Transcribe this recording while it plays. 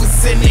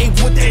and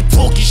ain't with that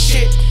talking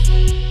shit.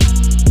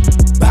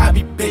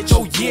 Bobby, bitch,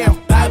 oh yeah, I'm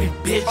Bobby,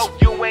 bitch. Oh,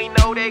 you ain't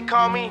know they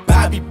call me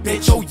Bobby,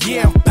 bitch, oh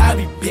yeah, I'm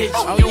Bobby, bitch.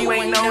 Oh, you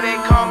ain't know they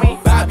call me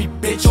Bobby,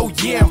 bitch, oh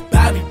yeah, I'm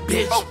Bobby,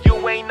 bitch. Oh,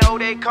 you ain't know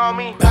they call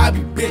me Bobby,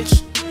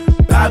 bitch,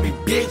 Bobby,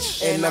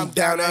 bitch. And I'm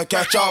down to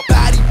catch all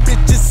body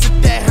bitches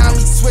at that homie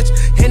switch.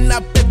 And I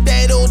bet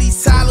that all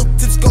these hollow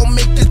tips gon'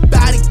 make this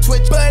body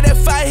twitch. But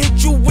if I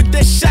hit you with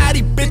that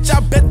shoddy, bitch,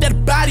 I bet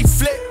that body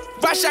flip.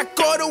 Rush, I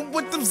caught him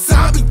with them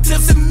zombie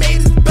tips and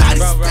made his body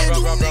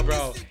split.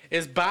 Bro.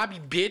 It's Bobby,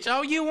 bitch.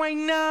 Oh, you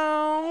ain't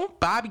know.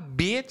 Bobby,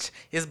 bitch.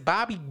 It's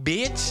Bobby,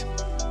 bitch.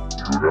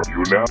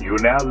 You're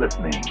now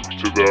listening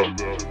to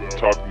the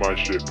Talk My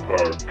Shit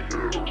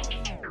podcast.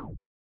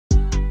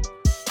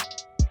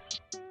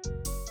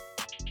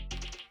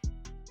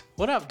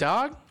 What up,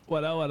 dog?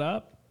 What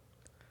up?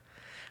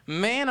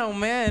 Man, oh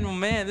man.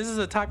 This is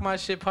a Talk My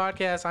Shit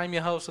podcast. I'm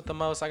your host with the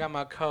most. I got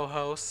my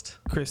co-host,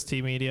 Chris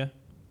T Media.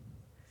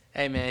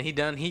 Hey man, he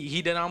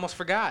done almost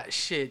forgot.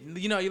 Shit.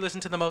 You know, you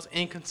listen to the most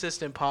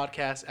inconsistent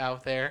podcast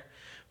out there.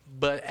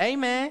 But hey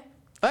man,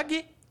 fuck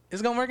it.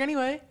 It's gonna work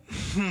anyway.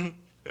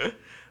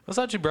 What's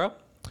up, you bro?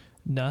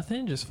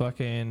 Nothing, just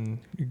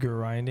fucking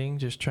grinding,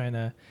 just trying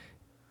to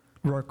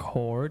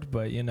record,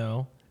 but you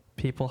know,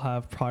 people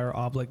have prior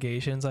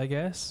obligations, I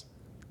guess.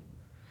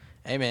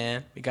 Hey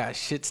man, we got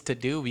shits to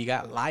do. We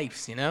got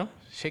lives, you know?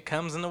 Shit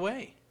comes in the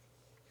way.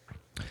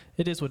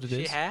 It is what it is.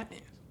 Shit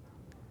happens.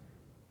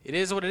 It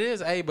is what it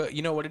is. Hey, but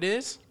you know what it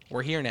is?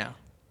 We're here now.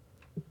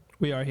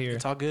 We are here.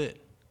 It's all good.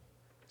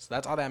 So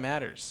that's all that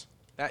matters.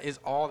 That is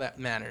all that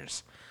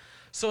matters.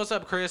 So what's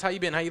up, Chris? How you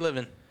been? How you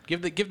living?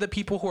 Give the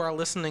people who are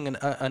listening an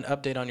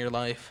update on your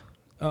life.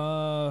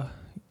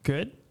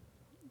 Good.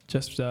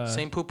 Just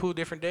same poo,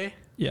 different day.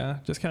 Yeah,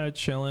 just kind of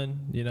chilling.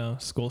 You know,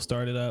 school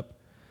started up.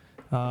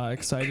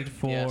 Excited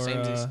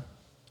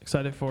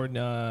for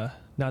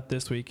not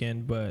this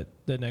weekend, but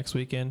the next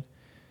weekend.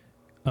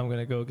 I'm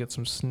gonna go get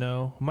some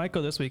snow. Might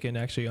go this weekend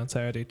actually on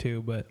Saturday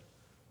too, but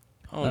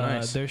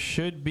nice. There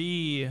should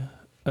be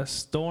a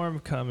storm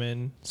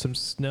coming, some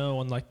snow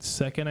on like the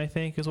 2nd, I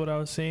think, is what I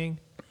was seeing.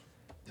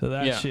 So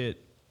that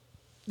shit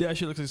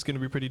looks like it's gonna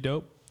be pretty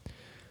dope.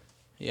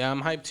 Yeah,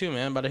 I'm hyped too,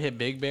 man. About to hit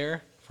Big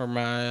Bear for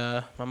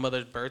my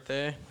mother's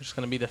birthday, which is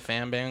gonna be the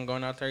fan band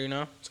going out there. You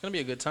know, it's gonna be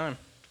a good time.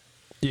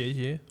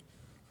 Yeah.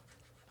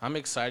 I'm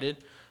excited.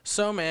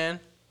 So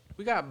man,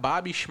 we got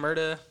Bobby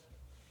Shmurda.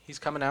 He's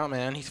coming out,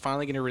 man. He's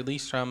finally getting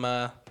released from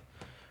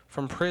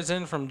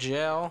prison, from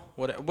jail.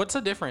 What's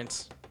the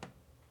difference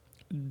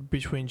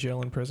between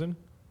jail and prison?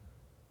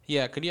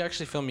 Yeah, could you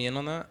actually fill me in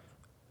on that?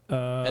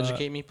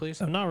 Educate me, please.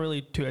 I'm not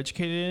really too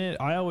educated in it.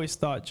 I always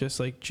thought just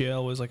like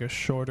jail was like a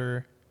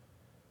shorter,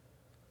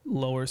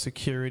 lower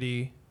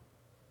security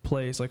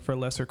place, like for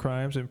lesser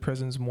crimes, and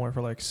prison's more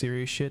for like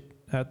serious shit.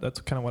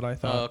 That's kind of what I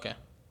thought. Oh, okay.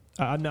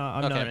 I'm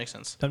not. That makes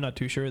sense. I'm not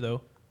too sure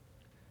though.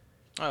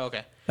 Oh,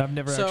 okay. I've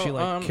never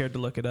actually cared to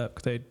look it up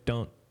because I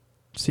don't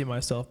see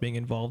myself being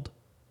involved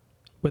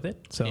with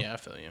it. So yeah, I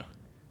feel you.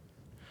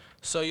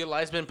 So your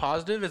life's been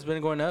positive? It's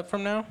been going up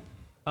from now?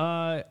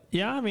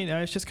 Yeah. I mean,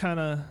 it's just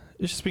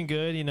been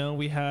good. You know,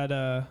 we had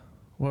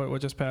what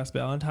just passed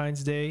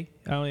Valentine's Day.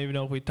 I don't even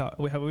know if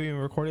have we even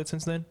recorded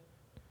since then?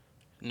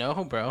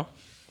 No, bro.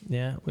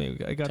 Yeah,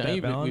 I got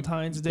that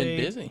Valentine's Day.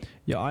 Been busy.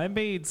 Yo, I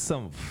made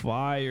some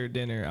fire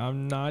dinner.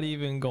 I'm not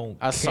even going.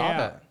 I saw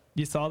that.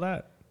 You saw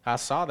that? I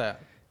saw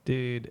that.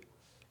 Dude.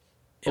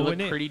 It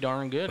looked pretty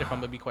darn good, if I'm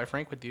going to be quite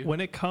frank with you.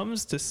 When it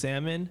comes to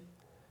salmon,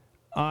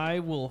 I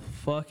will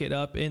fuck it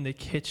up in the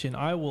kitchen.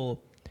 I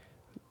will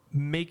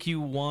make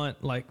you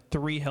want like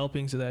 3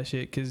 helpings of that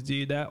shit. Because,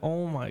 dude,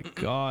 oh my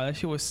God, that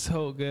shit was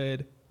so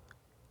good.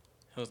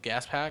 It was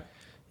gas pack?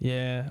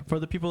 Yeah. For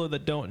the people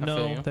that don't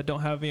know, that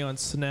don't have me on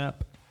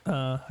Snap,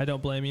 I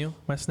don't blame you.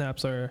 My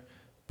snaps are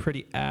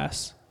pretty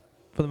ass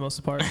for the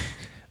most part.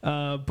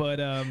 But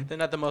they're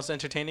not the most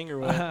entertaining, or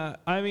what?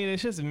 I mean,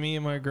 it's just me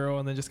and my girl,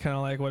 and then just kind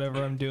of like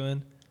whatever I'm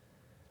doing,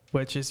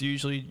 which is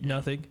usually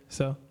nothing.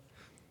 So,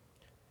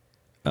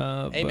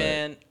 hey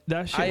man,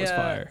 that shit was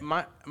fire.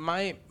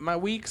 My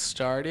week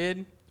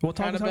started. Well,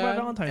 talk about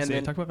Valentine's Day.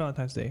 Talk about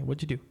Valentine's Day.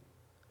 What'd you do?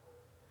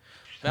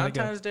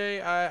 Valentine's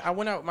Day, I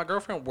went out. My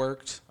girlfriend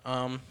worked.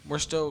 We're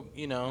still,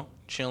 you know,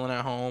 chilling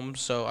at home.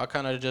 So I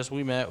kind of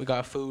we met. We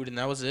got food, and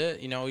that was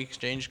it. You know, we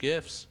exchanged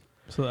gifts.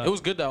 So it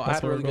was good though. I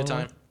had a really good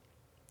time.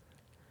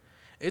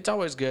 It's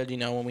always good, you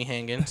know, when we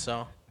hang in,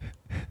 so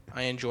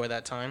I enjoy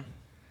that time.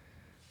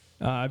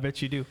 I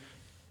bet you do.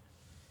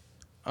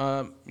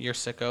 You're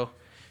sicko.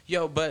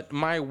 Yo, but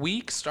my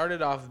week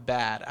started off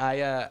bad.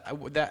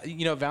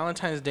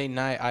 Valentine's Day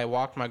night, I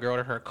walked my girl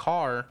to her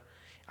car.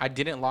 I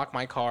didn't lock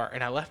my car,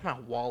 and I left my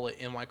wallet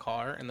in my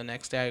car, and the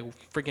next day I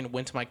freaking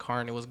went to my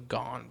car, and it was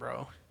gone,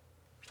 bro.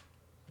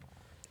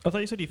 I thought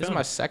you said you found it. This is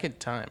my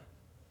second time.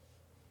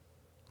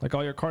 Like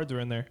all your cards were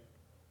in there.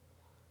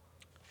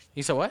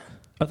 You said what?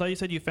 I thought you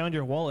said you found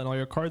your wallet and all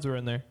your cards were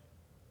in there.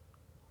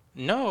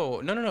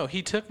 No.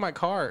 He took my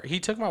car. He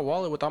took my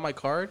wallet with all my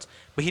cards,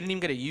 but he didn't even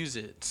get to use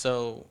it.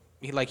 So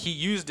he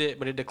used it,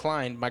 but it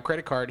declined. My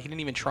credit card, he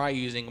didn't even try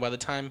using. By the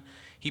time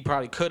he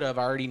probably could have,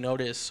 I already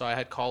noticed, so I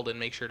had called and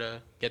make sure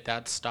to get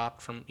that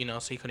stopped from, so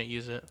he couldn't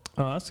use it.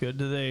 Oh, that's good.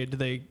 Did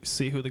they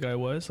see who the guy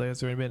was? Like, has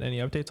there been any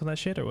updates on that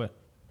shit or what?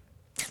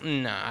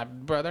 Nah,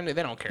 brother,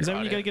 they don't care. Is that about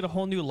when you gotta get a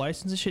whole new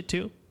license and shit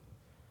too?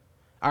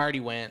 I already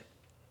went.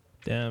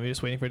 Damn, you're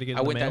just waiting for it to get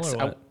in the mail or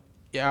what?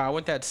 I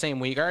went that same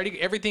week. I already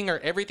everything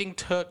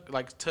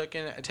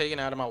taken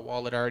out of my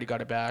wallet. I already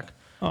got it back.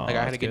 Oh, I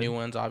had to get good. new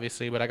ones,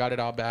 obviously, but I got it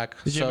all back.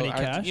 Did you have any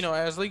cash?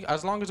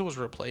 As long as it was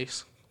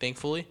replaced,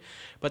 thankfully.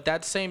 But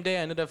that same day, I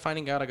ended up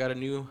finding out I got a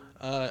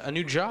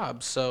new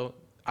job. So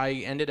I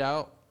ended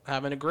up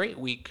having a great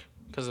week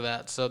because of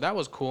that. So that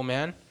was cool,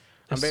 man.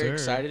 I'm very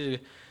excited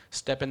to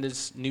step in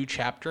this new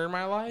chapter in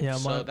my life. Yeah,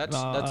 so that's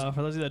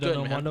for those of you that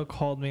don't know, Mondo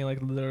called me like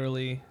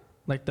literally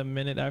like the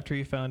minute after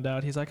he found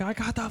out. He's like, I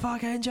got the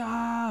fucking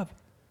job.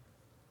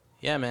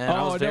 Yeah, man.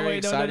 I was very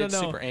excited,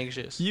 super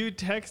anxious. You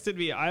texted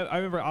me. I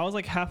remember I was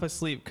like half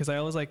asleep because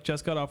I was like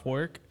just got off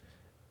work,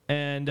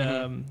 and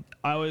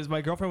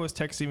my girlfriend was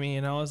texting me,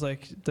 and I was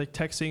like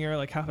texting her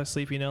like half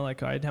asleep,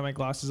 like I didn't have my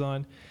glasses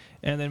on,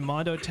 and then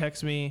Mondo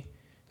texted me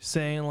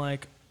saying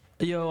like,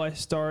 yo, I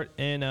start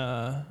in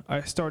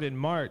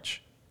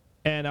March.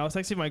 And I was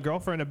texting my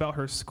girlfriend about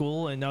her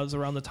school, and that was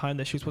around the time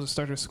that she was supposed to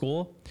start her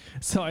school.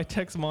 So I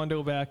text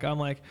Mondo back. I'm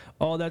like,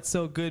 oh, that's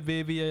so good,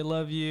 baby. I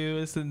love you,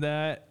 this and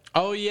that.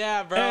 Oh,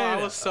 yeah, bro. And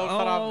I was so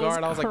caught off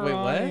guard. I was like, wait,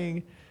 what?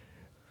 crying.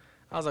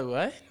 I was like,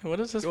 what? What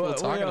is this fool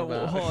talking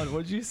about? Hold on.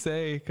 What'd you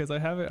say? Because I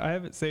have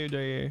it saved right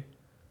here.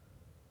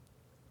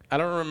 I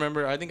don't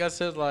remember. I think I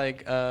said,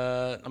 like,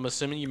 I'm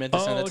assuming you meant to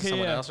send it to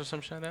someone else or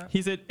some shit like that.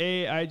 He said,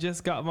 hey, I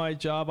just got my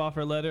job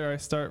offer letter. I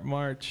start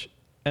March.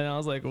 And I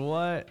was like,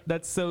 what?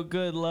 That's so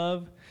good,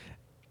 love.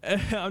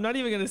 I'm not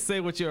even going to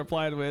say what you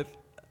replied with.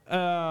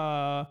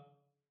 Yeah.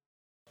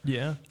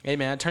 Hey,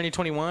 man, turning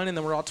 21, and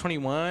then we're all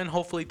 21.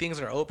 Hopefully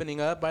things are opening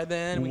up by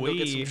then. We can go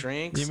get some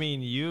drinks. You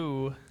mean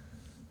you?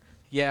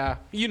 Yeah,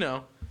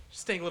 just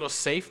staying a little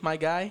safe, my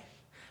guy.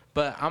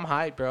 But I'm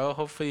hyped, bro.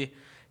 Hopefully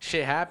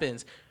shit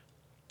happens.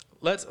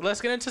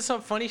 Let's get into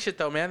some funny shit,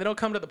 though, man. They don't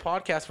come to the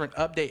podcast for an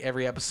update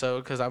every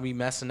episode because I'll be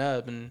messing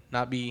up and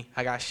I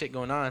got shit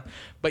going on.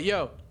 But,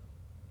 yo,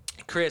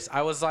 Chris,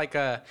 I was like,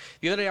 the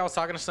other day I was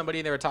talking to somebody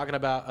and they were talking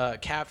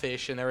about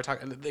catfish, and they were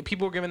talking.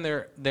 People were giving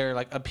their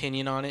like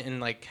opinion on it and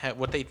like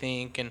what they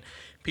think, and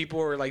people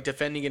were like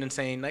defending it and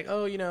saying like,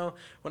 oh,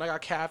 when I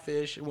got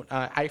catfish,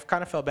 I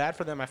kind of felt bad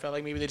for them. I felt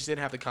like maybe they just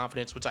didn't have the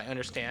confidence, which I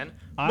understand.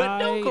 But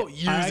don't go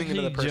using it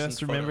in the person's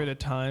just remembered a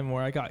time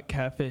where I got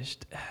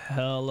catfished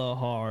hella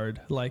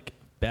hard, like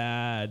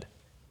bad.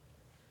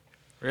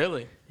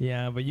 Really?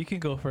 Yeah, but you can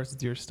go first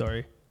with your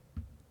story.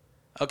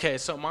 Okay,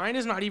 so mine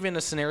is not even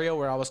a scenario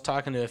where I was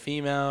talking to a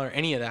female or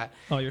any of that.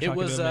 Oh, you're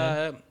talking to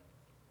a man?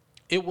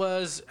 It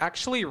was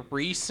actually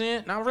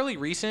recent, not really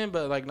recent,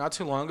 but like not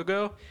too long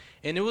ago.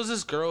 And it was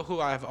this girl who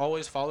I've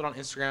always followed on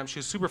Instagram. She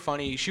was super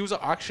funny.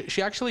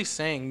 She actually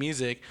sang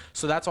music,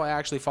 so that's why I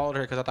actually followed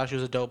her, because I thought she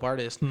was a dope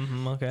artist.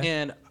 Mm-hmm, okay.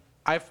 And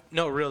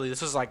really,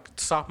 this was like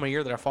sophomore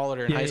year that I followed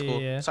her in high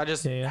school. Yeah. So I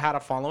just had a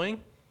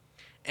following,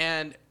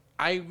 and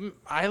I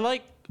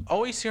like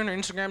always see her on her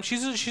Instagram.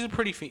 She's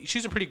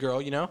a pretty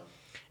girl,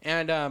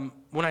 And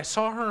when I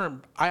saw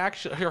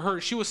her,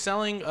 she was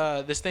selling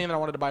this thing that I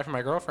wanted to buy for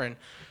my girlfriend.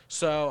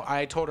 So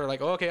I told her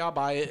like, oh, okay, I'll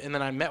buy it. And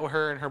then I met with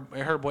her,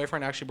 and her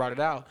boyfriend actually brought it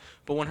out.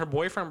 But when her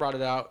boyfriend brought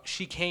it out,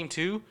 she came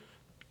too.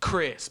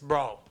 Chris,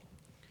 bro,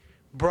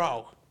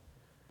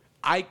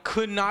 I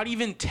could not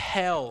even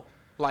tell.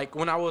 Like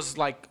when I was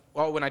like,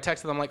 when I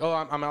texted them like, oh,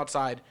 I'm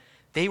outside.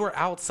 They were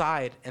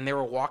outside and they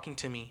were walking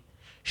to me.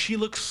 She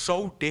looked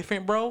so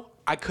different, bro.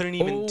 I couldn't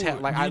even tell.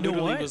 Like I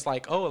literally was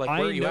like, oh, like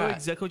where are you at? I know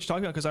exactly what you're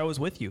talking about because I was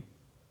with you.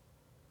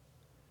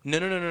 No.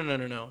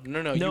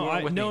 You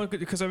weren't with me.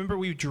 Because I remember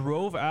we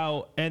drove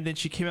out and then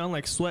she came out in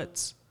like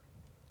sweats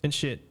and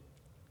shit.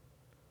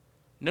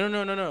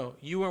 No.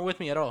 You weren't with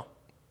me at all.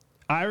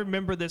 I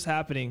remember this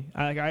happening.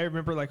 I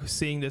remember like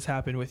seeing this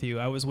happen with you.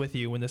 I was with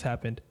you when this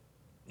happened.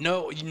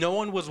 No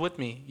one was with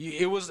me.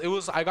 It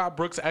was. I got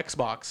Brooke's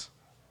Xbox.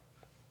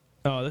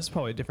 Oh, this is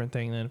probably a different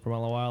thing than from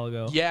a while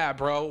ago. Yeah,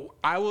 bro.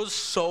 I was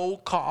so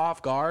caught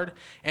off guard,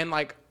 and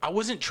like I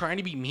wasn't trying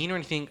to be mean or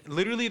anything.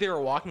 Literally, they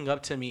were walking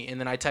up to me, and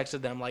then I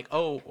texted them like,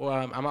 "Oh,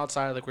 I'm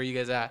outside. Like, where you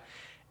guys at?"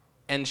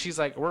 And she's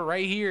like, "We're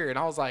right here." And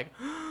I was like,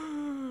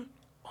 "Oh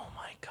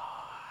my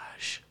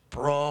gosh,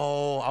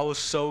 bro!" I was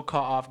so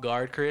caught off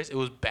guard, Chris. It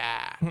was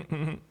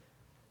bad.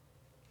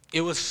 It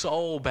was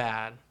so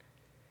bad.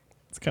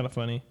 It's kind of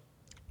funny.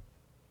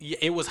 Yeah,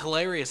 it was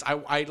hilarious.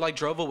 I like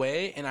drove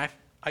away, and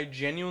I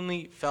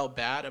genuinely felt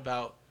bad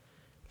about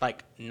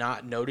like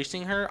not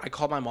noticing her. I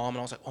called my mom and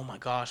I was like, oh my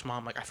gosh,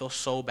 Mom, like I feel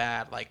so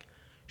bad. Like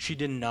she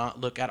did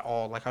not look at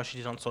all like how she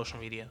did on social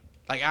media.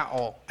 Like at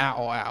all.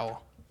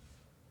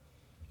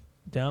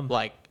 Damn.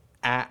 Like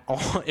at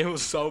all. It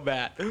was so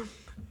bad.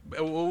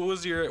 What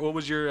was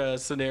your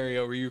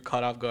scenario where you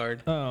caught off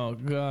guard? Oh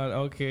God.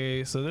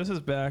 Okay. So this is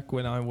back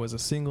when I was a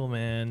single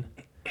man.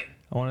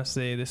 I want to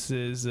say this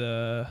is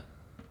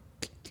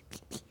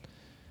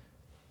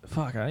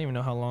fuck, I don't even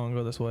know how long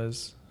ago this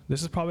was.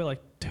 This is probably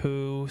like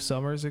 2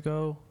 summers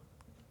ago.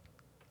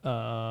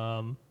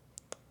 Around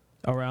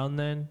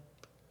then.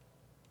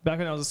 Back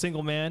when I was a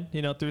single man,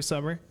 you know, through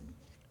summer.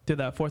 Did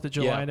that 4th of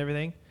July and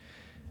everything.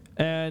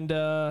 And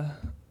I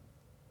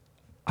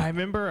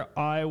remember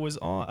I was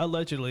on,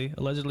 allegedly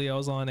I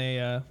was on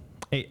a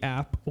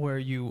app where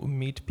you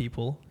meet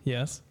people.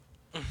 Yes.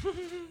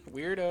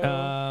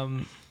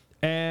 Weirdo.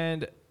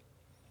 And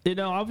you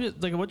know, I was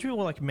just, like, a bunch of people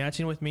were like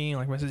matching with me,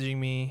 like messaging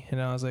me,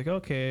 and I was like,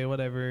 okay,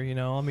 whatever, you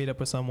know, I'll meet up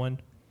with someone.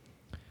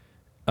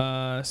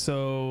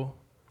 So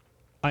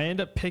I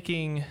end up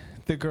picking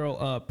the girl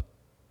up,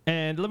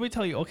 and let me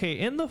tell you, okay,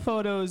 in the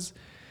photos,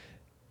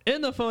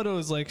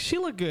 like, she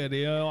looked good,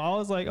 you know. I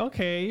was like,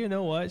 okay, you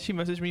know what? She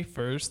messaged me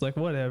first, like,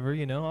 whatever,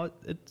 you know.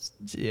 It's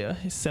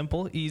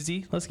simple,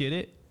 easy. Let's get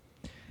it.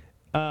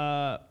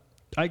 I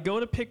go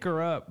to pick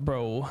her up,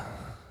 bro.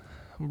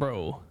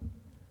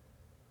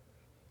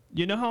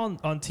 You know how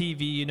on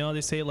TV, you know,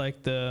 they say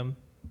like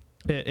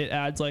it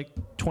adds like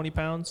 20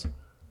 pounds?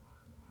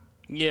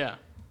 Yeah.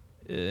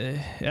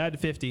 Add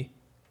 50.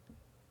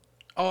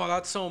 Oh,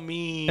 that's so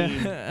mean.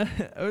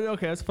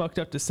 Okay, that's fucked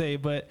up to say,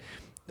 but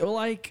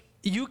like,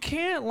 you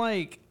can't,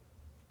 like,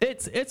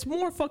 it's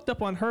more fucked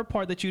up on her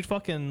part that you'd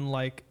fucking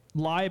like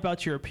lie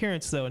about your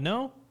appearance though,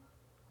 no?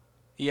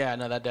 Yeah,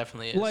 no, that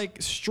definitely is.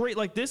 Like, straight,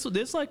 like, this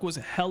like was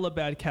hella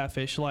bad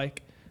catfish.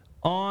 Like,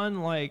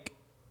 on like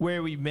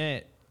where we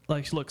met,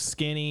 like, she looked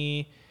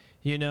skinny,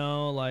 you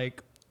know,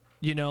 like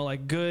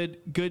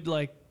good,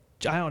 like,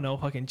 I don't know,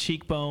 fucking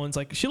cheekbones.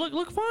 Like, she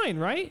looked fine,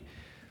 right?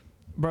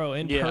 Bro,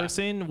 in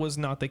person was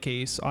not the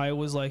case. I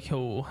was like,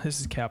 oh, this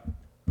is cap.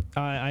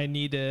 I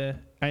need to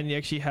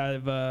actually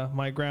have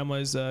my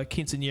grandma's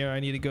quinceañera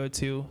I need to go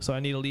to, so I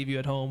need to leave you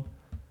at home.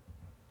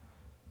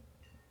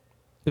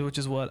 Which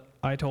is what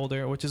I told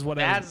her, which is what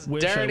I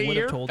wish I would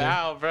have told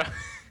her. Bro.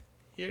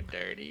 You're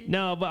dirty.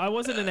 No, but I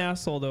wasn't an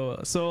asshole though.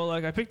 So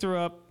like, I picked her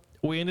up.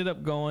 We ended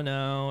up going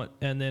out,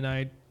 and then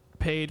I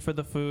paid for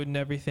the food and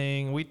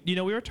everything. We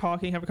were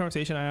talking, having a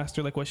conversation. I asked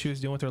her like what she was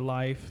doing with her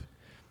life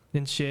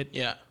and shit.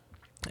 Yeah.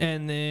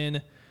 And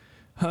then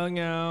hung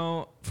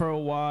out for a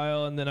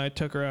while, and then I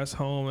took her ass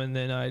home, and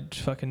then I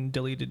fucking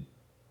deleted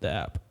the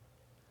app.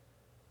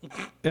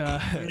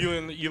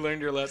 You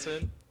learned your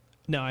lesson?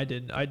 No, I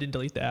didn't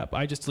delete the app.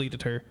 I just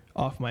deleted her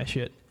off my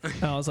shit.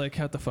 And I was like,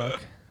 what the fuck?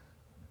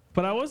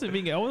 But I wasn't a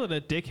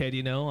dickhead,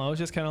 you know. I was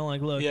just kind of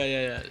like, look.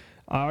 Yeah.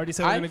 I already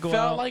said we're gonna go out. I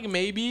felt like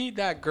maybe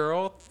that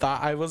girl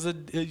thought I was a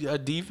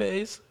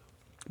D-face,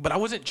 but I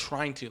wasn't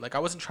trying to. Like, I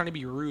wasn't trying to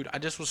be rude. I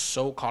just was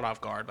so caught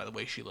off guard by the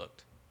way she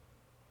looked.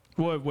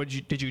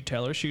 Did you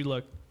tell her she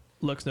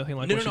looks nothing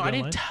like? No, I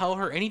didn't tell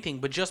her anything,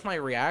 but just my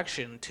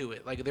reaction to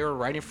it. Like, they were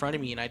right in front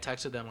of me, and I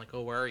texted them like,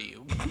 "Oh, where are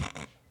you?"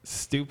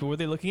 Stupid. Were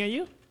they looking at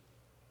you?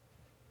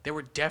 They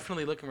were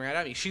definitely looking right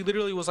at me. She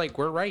literally was like,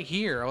 "We're right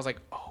here." I was like,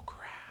 "Oh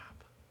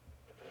crap."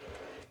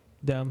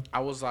 Damn.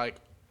 I was like,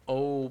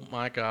 "Oh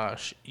my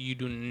gosh, you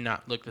do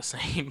not look the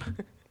same."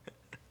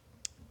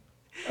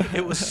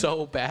 It was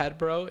so bad,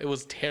 bro. It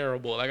was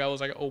terrible. Like, I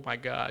was like, "Oh my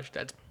gosh,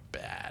 that's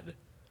bad."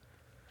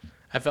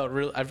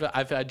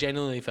 I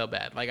genuinely felt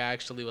bad. Like, I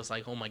actually was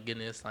like, "Oh my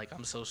goodness, like,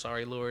 I'm so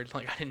sorry, Lord."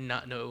 Like, I did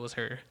not know it was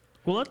her.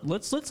 Well,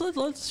 let's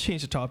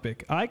change the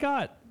topic.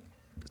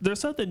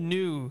 There's something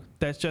new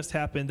that's just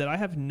happened that I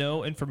have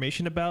no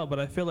information about, but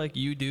I feel like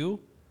you do.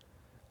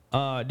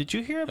 Did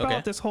you hear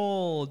about this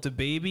whole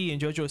DaBaby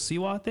and JoJo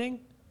Siwa thing?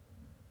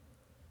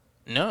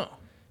 No.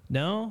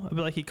 No? I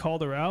feel like he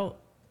called her out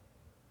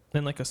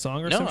in like a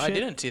song or some shit. No, I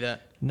didn't see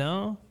that.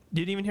 No? You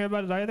didn't even hear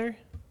about it either?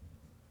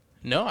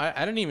 No, I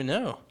didn't even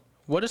know.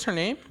 What is her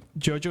name?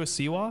 JoJo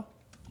Siwa?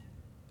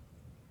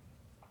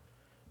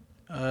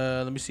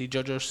 Let me see.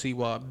 JoJo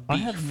Siwa. Beef. I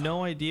have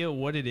no idea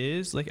what it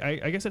is. Like,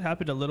 I guess it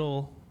happened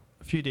a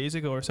few days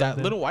ago or something.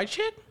 That little white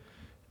shit?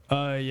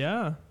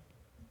 Yeah.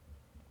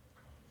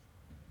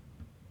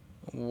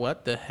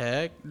 What the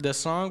heck? The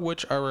song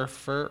which are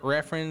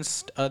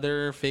referenced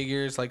other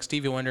figures like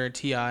Stevie Wonder and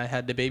T.I.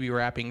 had DaBaby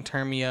rapping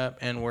 "Turn Me Up"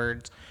 and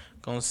words.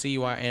 Gonna see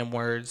why and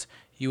words.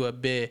 You a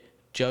bit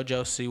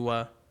JoJo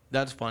Siwa.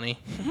 That's funny.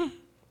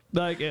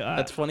 Like,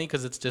 that's funny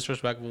because it's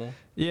disrespectful.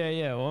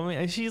 Yeah. Well, I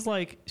mean, she's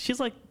like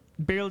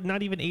barely,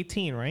 not even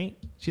 18, right?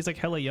 She's like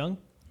hella young.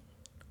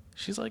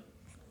 She's like,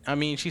 I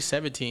mean, she's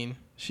 17.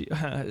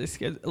 It's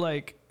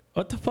like,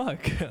 what the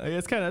fuck?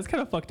 That's kind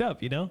of fucked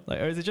up, you know? Like,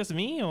 or is it just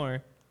me,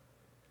 or?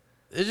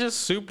 It's just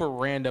super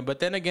random. But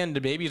then again,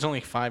 DaBaby's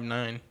only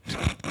 5'9".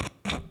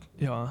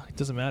 Yeah, it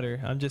doesn't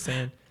matter. I'm just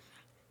saying.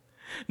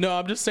 No,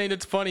 I'm just saying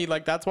it's funny.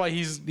 Like, that's why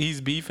he's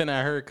beefing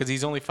at her, because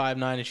he's only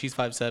 5'9" and she's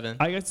 5'7".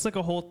 I guess it's like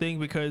a whole thing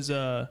because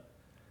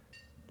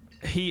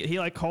he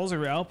like calls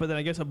her out, but then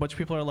I guess a bunch of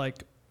people are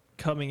like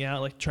coming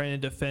out, like trying to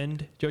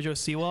defend JoJo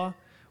Siwa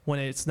when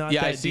it's not.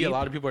 Yeah, that I see deep. a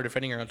lot of people are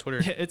defending her on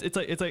Twitter. Yeah,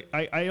 it's like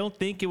I don't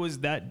think it was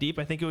that deep.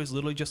 I think it was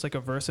literally just like a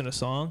verse in a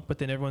song, but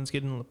then everyone's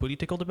getting booty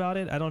tickled about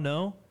it. I don't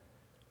know.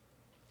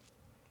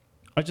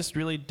 I just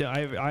really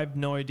I have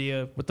no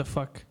idea what the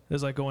fuck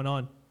is like going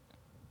on.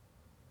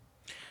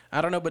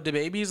 I don't know, but the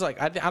baby's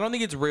like, I don't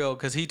think it's real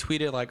because he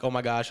tweeted like, "Oh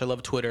my gosh, I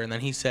love Twitter," and then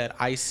he said,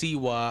 "I see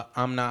what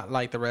I'm not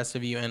like the rest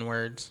of you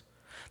N-words."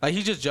 Like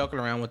he's just joking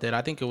around with it.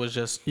 I think it was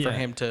just for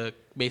him to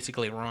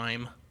basically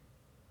rhyme.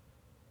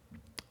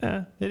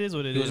 Yeah, it is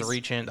what it is. It was a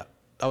reach in.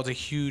 That was a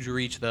huge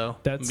reach, though.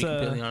 That's to be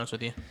completely honest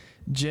with you.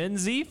 Gen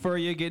Z for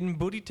you getting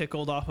booty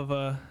tickled off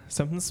of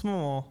something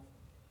small.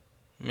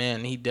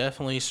 Man, he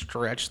definitely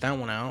stretched that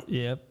one out.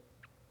 Yep.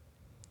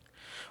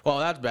 Well,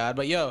 that's bad.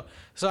 But yo,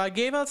 so I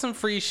gave out some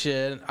free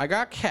shit. I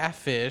got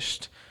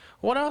catfished.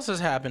 What else has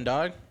happened,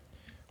 dog?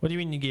 What do you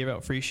mean you gave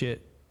out free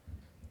shit?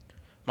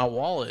 My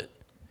wallet.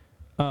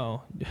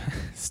 Oh,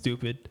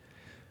 stupid.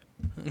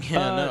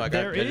 Yeah, no, I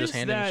just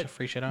handed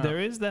free shit out. There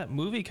is that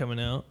movie coming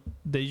out.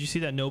 Did you see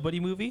that Nobody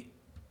movie?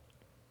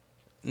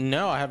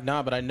 No, I have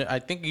not, but I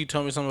think you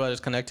told me something about it's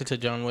connected to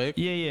John Wick.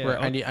 Yeah. Where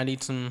I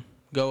need some.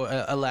 Go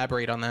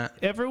elaborate on that.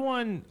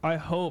 Everyone, I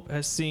hope,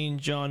 has seen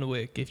John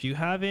Wick. If you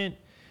haven't,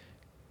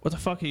 what the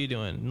fuck are you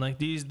doing? Like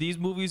these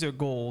movies are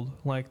gold.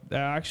 Like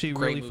they're actually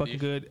Great really movies. fucking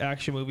good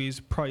action movies,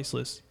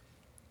 priceless.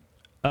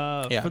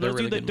 For those they're of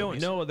really you that good don't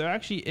movies. know, there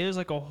actually is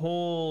like a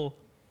whole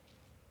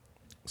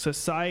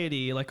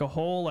society, like a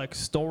whole like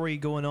story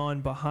going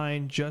on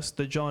behind just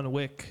the John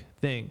Wick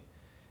thing.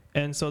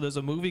 And so there's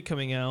a movie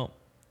coming out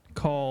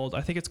called,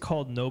 I think it's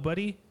called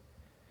Nobody,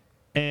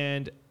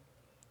 and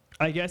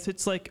I guess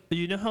it's like,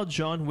 you know how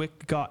John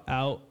Wick got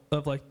out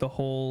of like the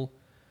whole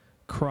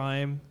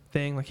crime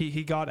thing? Like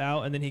he got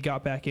out and then he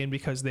got back in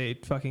because they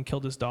fucking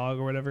killed his dog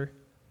or whatever.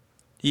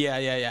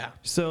 Yeah.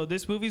 So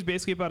this movie's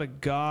basically about a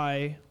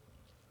guy.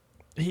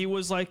 He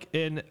was like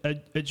an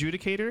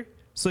adjudicator.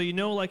 So you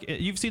know, like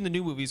you've seen the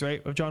new movies,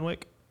 right, of John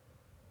Wick?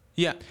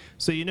 Yeah.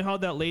 So you know how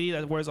that lady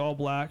that wears all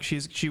black,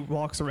 she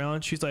walks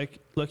around, she's like,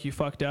 look, you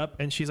fucked up,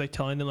 and she's like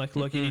telling them like,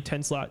 look, you need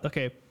 10 slots.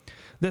 Okay.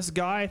 This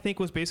guy, I think,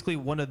 was basically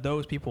one of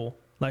those people,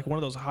 like one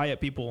of those high up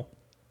people,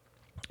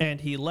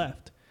 and he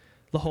left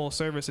the whole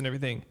service and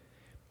everything,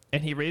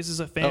 and he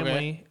raises a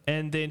family,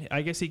 and then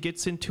I guess he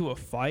gets into a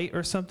fight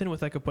or something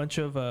with like a bunch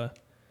of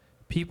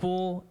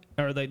people,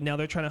 or like now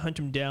they're trying to hunt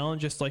him down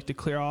just like to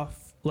clear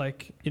off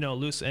like, you know,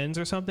 loose ends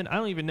or something. I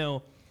don't even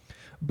know,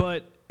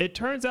 but it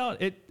turns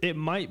out it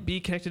might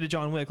be connected to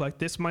John Wick. Like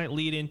this might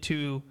lead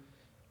into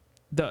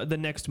the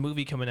next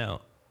movie coming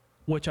out,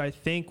 which I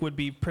think would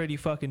be pretty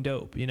fucking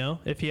dope, you know?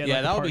 If he had like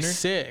a that partner. would be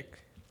sick.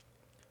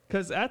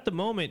 Because at the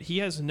moment, he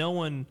has no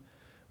one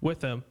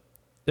with him.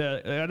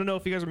 I don't know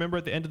if you guys remember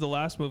at the end of the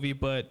last movie,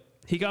 but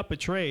he got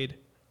betrayed.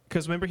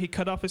 Because remember, he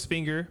cut off his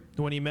finger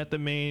when he met the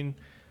main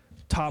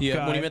top guy.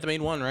 Yeah, when he met the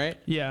main one, right?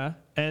 Yeah.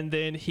 And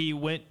then he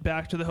went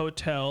back to the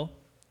hotel,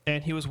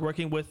 and he was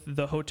working with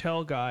the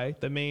hotel guy,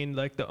 the main,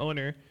 like the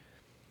owner.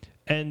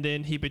 And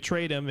then he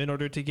betrayed him in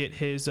order to get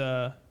his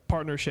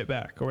partnership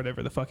back or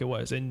whatever the fuck it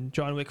was. And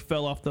John Wick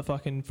fell off the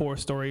fucking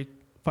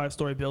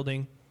 5-story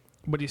building,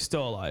 but he's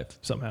still alive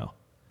somehow.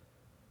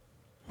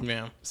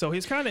 Yeah. So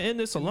he's kind of in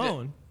this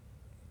alone.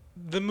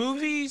 The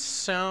movies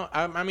sound.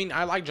 I mean,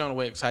 I like John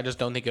Wick, so I just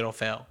don't think it'll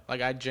fail.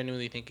 Like, I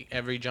genuinely think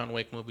every John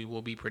Wick movie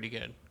will be pretty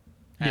good.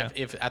 Yeah.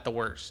 If at the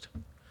worst.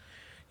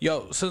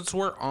 Yo, since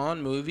we're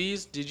on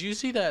movies, did you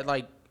see that,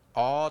 like,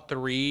 all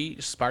 3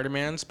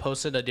 Spider-Mans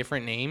posted a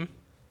different name?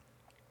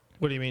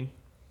 What do you mean?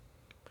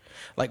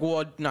 Like,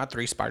 well, not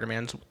 3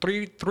 Spider-Mans.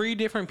 Three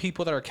different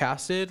people that are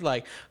casted,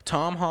 like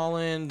Tom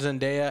Holland,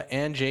 Zendaya,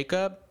 and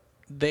Jacob.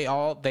 They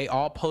all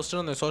posted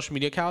on their social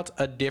media accounts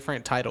a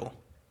different title.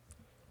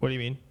 What do you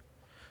mean?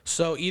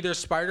 So either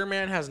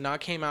Spider-Man has not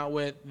came out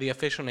with the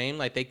official name,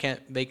 like they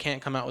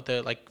can't come out with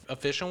the like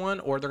official one,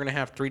 or they're gonna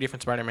have 3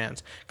 different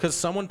Spider-Mans. Because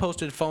someone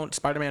posted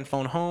Spider-Man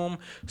Phone Home,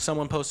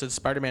 someone posted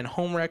Spider-Man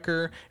Home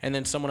Wrecker, and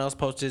then someone else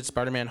posted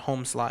Spider-Man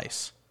Home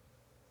Slice.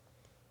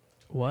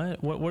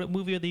 What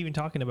movie are they even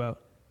talking about?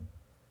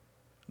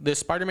 The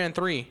Spider-Man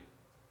 3.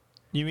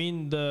 You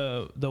mean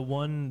the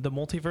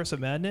Multiverse of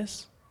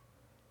Madness?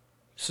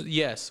 So,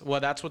 yes, well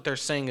that's what they're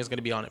saying is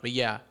gonna be on it. But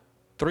yeah,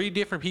 3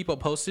 different people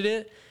posted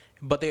it,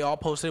 but they all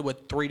posted it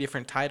with 3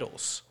 different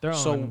titles. They're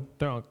on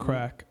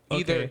crack.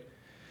 Either. Okay.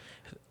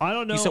 I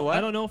don't know. You said what?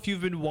 I don't know if you've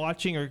been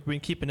watching or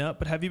been keeping up,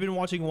 but have you been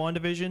watching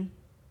WandaVision?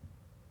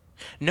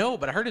 No,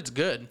 but I heard it's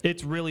good.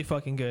 It's really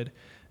fucking good.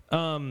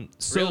 So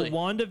Really?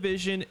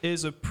 WandaVision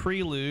is a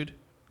prelude.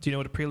 Do you know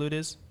what a prelude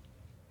is?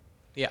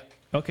 Yeah.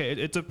 Okay,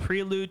 it's a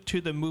prelude to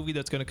the movie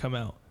that's going to come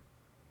out.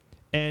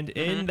 And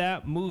in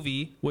that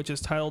movie, which is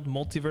titled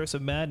Multiverse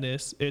of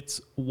Madness, it's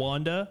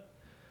Wanda,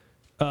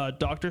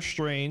 Doctor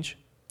Strange,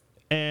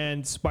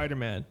 and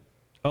Spider-Man.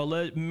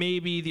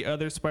 Maybe the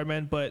other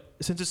Spider-Man, but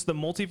since it's the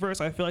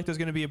multiverse, I feel like there's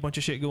going to be a bunch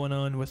of shit going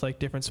on with like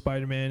different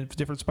Spider-Man,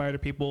 different Spider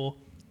people,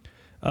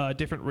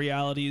 different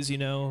realities, you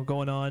know,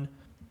 going on.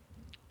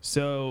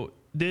 So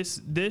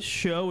this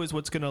show is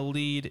what's going to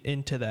lead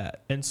into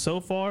that. And so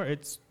far,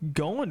 it's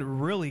going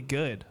really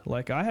good.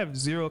 Like, I have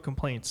 0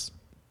 complaints.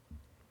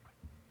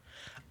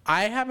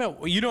 I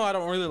haven't. You know, I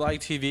don't really like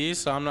TV,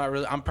 so I'm not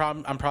really. I'm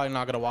probably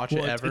not gonna watch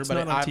it ever. It's But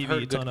not on I've TV,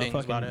 heard it's good on a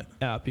things about fucking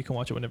it. app. You can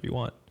watch it whenever you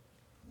want.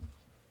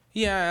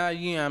 Yeah.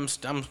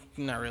 I'm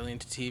not really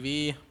into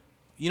TV.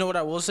 You know what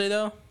I will say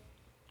though?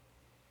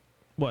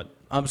 What?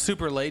 I'm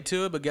super late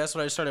to it, but guess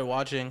what I started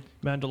watching?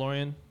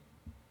 Mandalorian?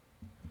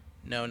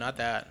 No, not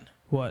that.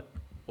 What?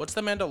 What's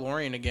the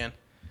Mandalorian again?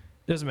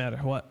 Doesn't matter.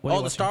 What are you Oh,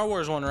 the watching? Star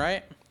Wars one,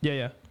 right?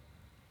 Yeah.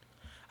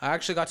 I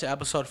actually got to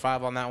episode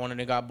 5 on that one, and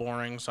it got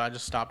boring, so I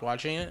just stopped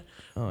watching it.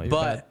 Oh, you're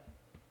But bad.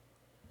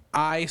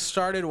 I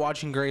started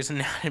watching Grey's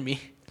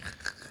Anatomy.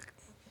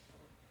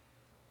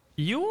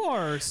 You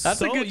are That's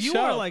a good you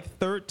show. are like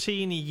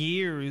 13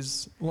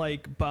 years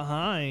like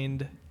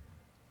behind.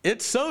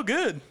 It's so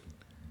good.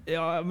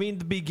 I mean,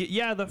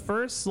 the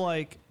first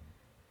like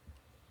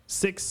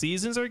 6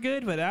 seasons are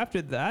good, but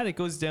after that it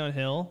goes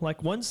downhill.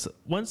 Like once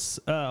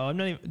I'm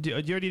not even, do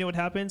you already know what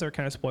happens, or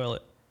can I spoil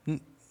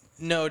it?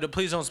 No,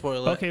 please don't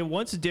spoil it. Okay,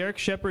 once Derek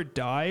Shepard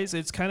dies,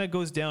 it's kind of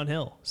goes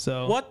downhill.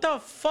 So What the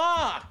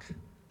fuck?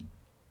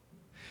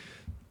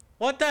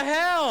 What the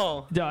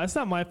hell? No, it's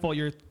not my fault.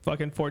 You're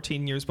fucking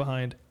 14 years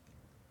behind.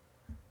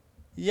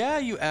 Yeah,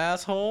 you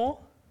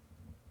asshole.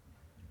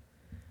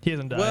 He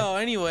doesn't die. Well,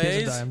 anyways,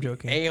 he doesn't die. I'm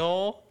joking.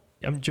 A-hole.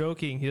 I'm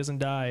joking. He doesn't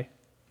die.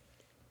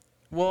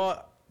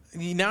 Well,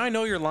 now I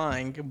know you're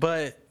lying,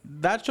 but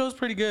that show's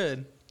pretty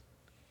good.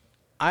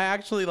 I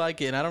actually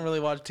like it, and I don't really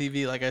watch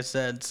TV, like I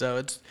said,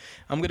 so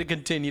I'm gonna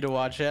continue to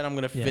watch it. I'm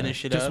gonna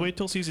finish it up. Just wait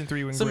till season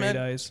 3 when Gray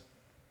dies.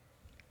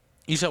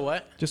 You said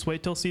what? Just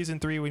wait till season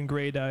 3 when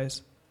Gray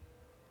dies.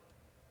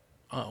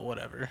 Oh,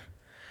 whatever.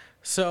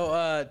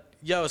 So,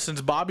 since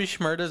Bobby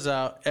Shmurda's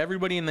out,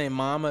 everybody and their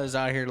mama is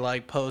out here,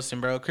 like,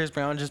 posting, bro. Chris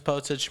Brown just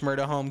posted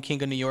Shmurda home,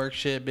 King of New York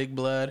shit, big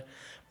blood.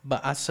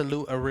 But I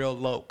salute a real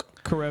loke.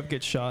 Karev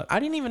gets shot. I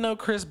didn't even know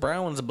Chris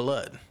Brown's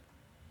blood.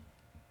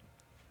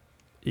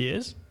 He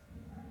is?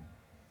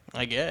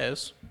 I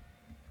guess.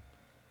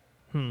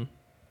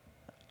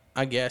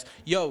 I guess.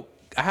 Yo,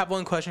 I have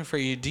one question for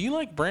you. Do you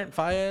like Brent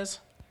Faiyaz?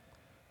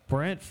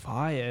 Brent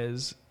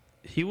Faiyaz?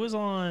 He was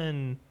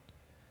on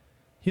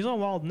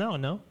Wild Now,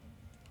 no?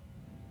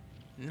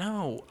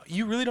 No.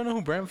 You really don't know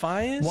who Brent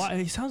Faiyaz is? Why?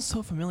 He sounds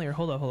so familiar.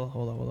 Hold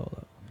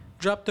up.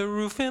 Drop the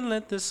roof and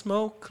let the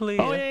smoke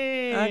clear. Oh,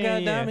 yeah. I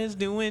got diamonds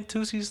doing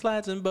 2C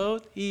slides in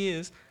both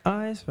ears.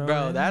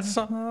 Bro, that's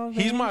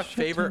he's my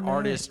favorite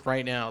artist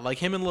right now. Like,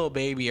 him and Lil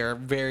Baby are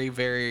very,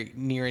 very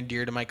near and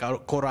dear to my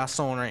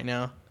corazon right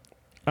now.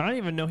 I didn't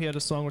even know he had a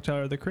song with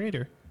Tyler, the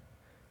Creator.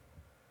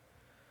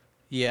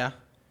 Yeah.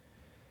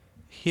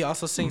 He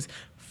also sings,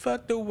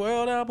 "Fuck the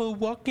world, I will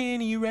walk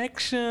in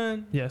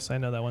erection." Yes, I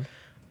know that one.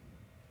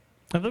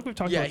 I think we've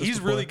talked about this he's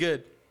before. really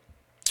good.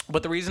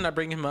 But the reason I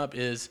bring him up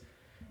is,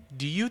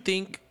 do you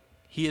think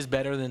he is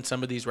better than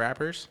some of these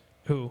rappers?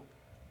 Who?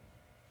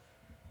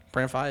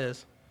 Brent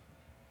Faiyaz.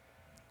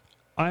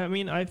 I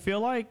mean, I feel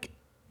like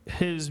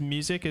his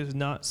music is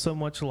not so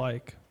much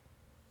like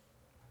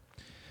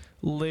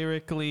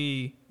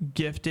lyrically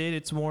gifted.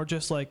 It's more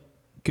just like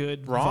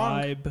good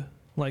vibe,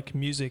 like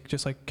music,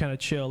 just like kind of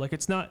chill. Like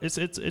it's not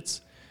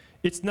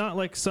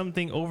like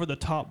something over the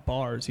top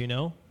bars, you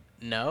know?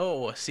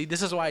 No. See,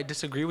 this is why I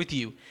disagree with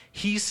you.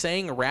 He's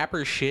saying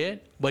rapper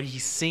shit, but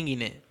he's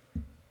singing it.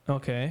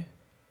 Okay.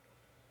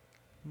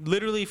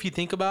 Literally, if you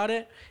think about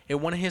it,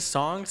 in one of his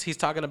songs, he's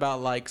talking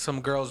about like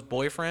some girl's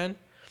boyfriend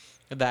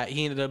that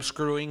he ended up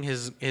screwing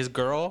his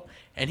girl,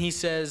 and he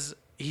says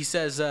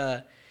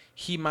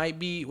he might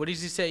be, what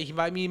does he say? He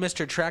might be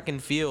Mr. Track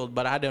and Field,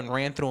 but I done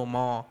ran through them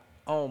all.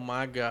 Oh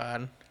my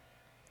god.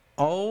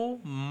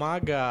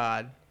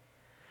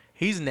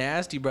 He's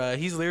nasty, bro.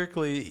 He's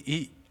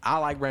lyrically I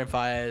like Brent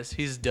Faiyaz.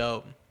 He's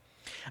dope.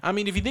 I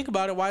mean, if you think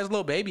about it, why is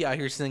Lil Baby out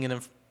here singing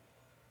him?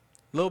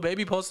 Lil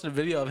Baby posted a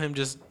video of him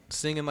just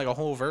singing like a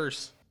whole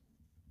verse.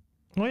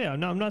 Well, yeah,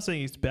 no, I'm not saying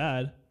he's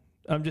bad.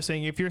 I'm just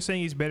saying if you're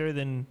saying he's better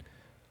than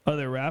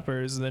other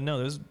rappers, then no,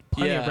 there's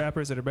plenty of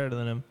rappers that are better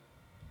than him.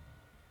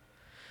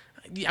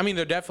 I mean,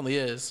 there definitely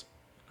is.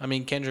 I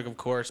mean, Kendrick, of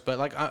course, but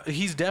like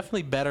he's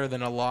definitely better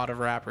than a lot of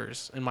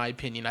rappers, in my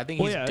opinion. I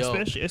think he's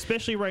dope.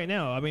 especially right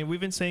now. I mean,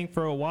 we've been saying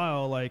for a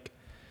while, like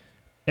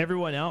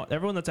everyone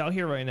that's out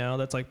here right now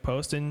that's like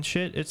posting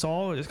shit. It's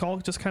all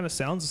just kind of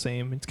sounds the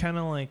same. It's kind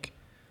of like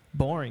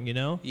boring, you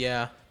know?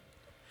 Yeah.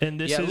 And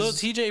this Lil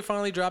TJ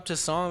finally dropped his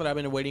song that I've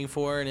been waiting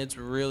for, and it's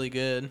really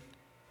good.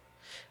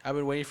 I've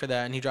been waiting for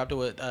that, and he dropped it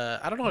with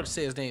I don't know how to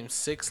say his name.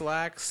 Six.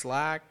 I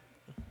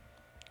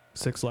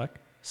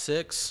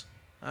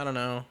don't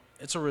know.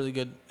 It's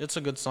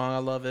a good song. I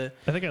love it.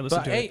 I think I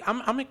listened to it. Hey,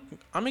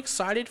 I'm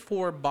excited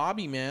for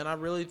Bobby, man. I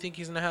really think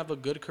he's gonna have a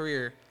good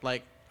career.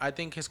 Like, I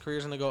think his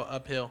career's gonna go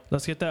uphill.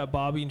 Let's get that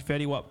Bobby and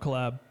Fetty Wap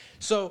collab.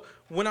 So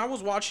when I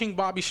was watching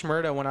Bobby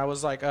Shmurda, when I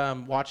was like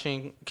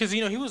watching, because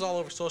he was all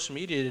over social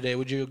media today.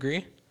 Would you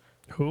agree?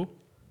 Who?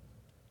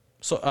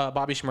 So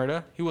Bobby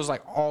Shmurda, he was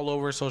like all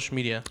over social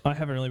media. I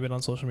haven't really been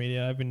on social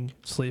media. I've been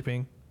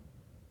sleeping.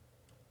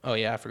 Oh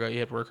yeah, I forgot you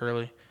had work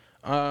early.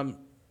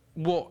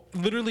 Well,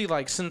 literally,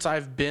 like, since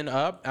I've been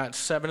up at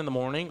 7 in the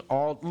morning,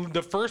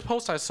 the first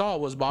post I saw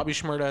was Bobby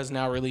Shmurda is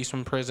now released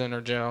from prison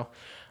or jail.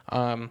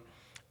 And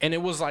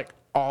it was, like,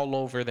 all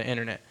over the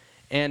internet.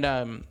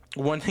 And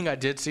one thing I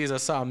did see is I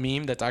saw a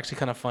meme that's actually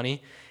kind of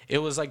funny. It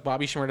was like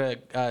Bobby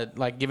Shmurda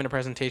like giving a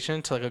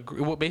presentation to like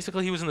well,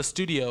 basically he was in the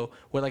studio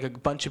with like a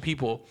bunch of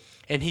people,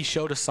 and he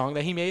showed a song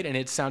that he made, and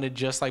it sounded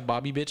just like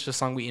Bobby Bitch, the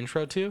song we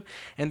intro to.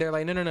 And they're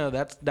like, no,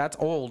 that's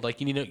old. Like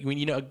you need to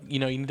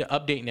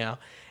update now.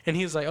 And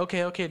he's like,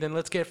 okay, then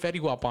let's get Fetty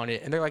Wap on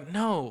it. And they're like,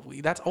 no,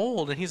 that's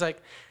old. And he's like,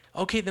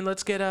 okay, then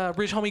let's get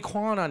Rich Homie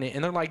Quan on it.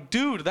 And they're like,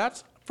 dude,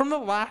 that's from the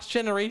last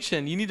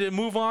generation. You need to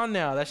move on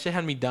now. That shit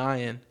had me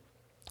dying.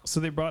 So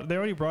they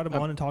already brought him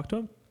on and talked to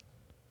him?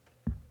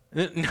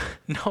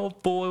 No,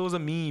 boy, it was a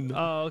meme.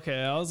 Oh,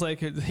 okay. I was like,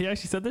 he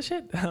actually said this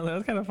shit?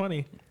 That's kind of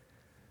funny.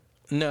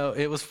 No,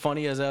 it was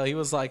funny as hell. He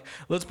was like,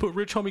 let's put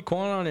Rich Homie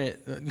Quan on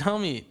it.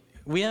 Homie,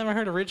 we haven't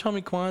heard of Rich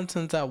Homie Quan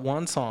since that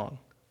one song.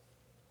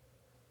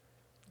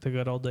 The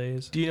good old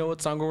days. Do you know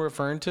what song we're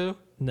referring to?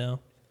 No.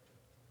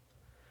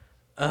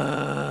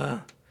 I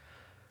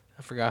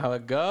forgot how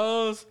it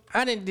goes.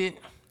 I didn't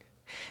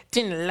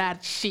a lot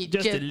of shit.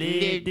 Just to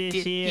live this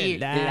here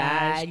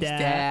lifestyle. Oh,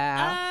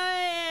 yeah.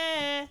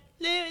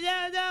 Live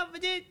it up,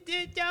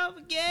 don't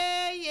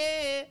forget,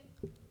 yeah.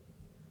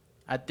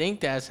 I think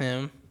that's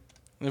him.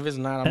 If it's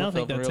not, I'm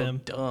gonna feel real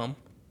dumb.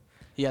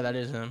 Yeah, that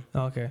is him.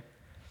 Oh, okay.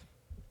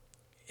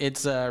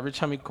 It's Rich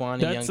Homie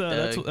Quan and Young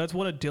Thug. That's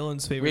one of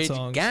Dylan's favorite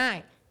songs.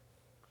 Guy.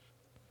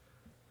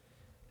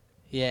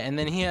 Yeah, and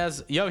then he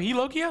has he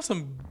low-key has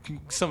some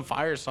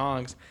fire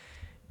songs.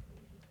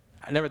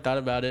 I never thought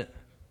about it.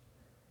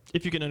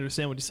 If you can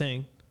understand what he's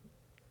saying.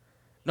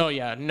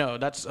 No,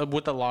 that's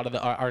with a lot of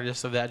the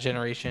artists of that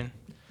generation.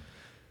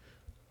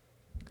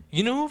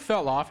 You know who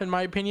fell off in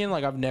my opinion?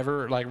 Like I've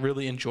never like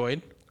really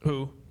enjoyed.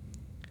 Who?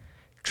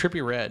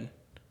 Trippie Redd.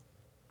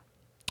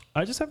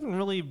 I just haven't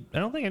really. I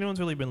don't think anyone's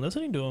really been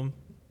listening to him.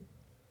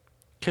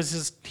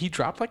 Cause he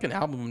dropped like an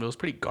album and it was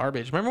pretty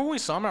garbage. Remember when we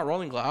saw him at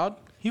Rolling Loud?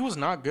 He was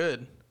not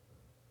good.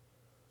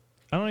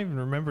 I don't even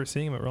remember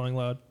seeing him at Rolling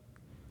Loud.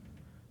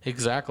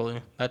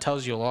 Exactly. That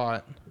tells you a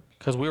lot.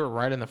 Because we were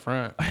right in the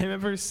front. I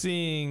remember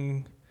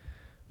seeing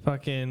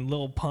fucking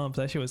Lil Pump.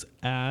 That shit was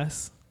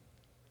ass.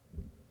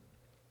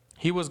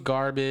 He was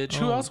garbage.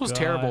 Who else was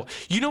terrible?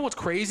 You know what's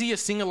crazy is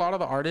seeing a lot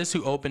of the artists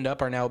who opened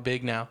up are now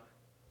big now.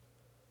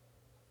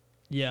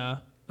 Yeah.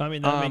 I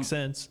mean, that makes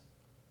sense.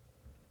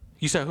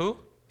 You said who?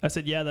 I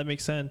said, yeah, that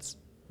makes sense.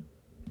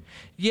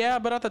 Yeah,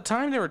 but at the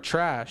time they were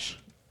trash.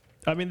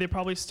 I mean, they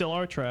probably still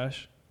are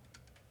trash.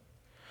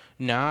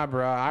 Nah,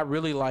 bro. I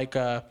really like,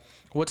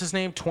 what's his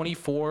name?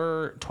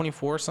 24,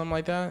 something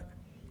like that?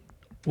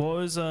 What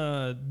was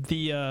the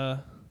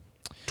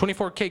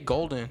 24K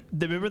Golden.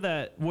 Remember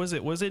that? Was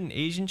it an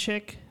Asian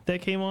chick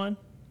that came on?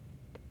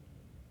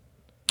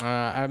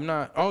 I'm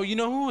not. Oh, you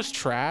know who was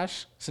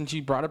trash? Since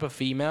you brought up a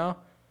female,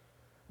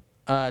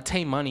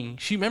 Tay Money.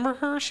 Remember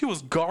her? She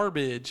was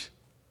garbage.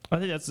 I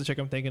think that's the chick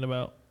I'm thinking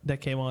about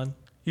that came on.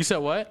 You said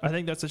what? I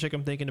think that's the chick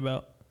I'm thinking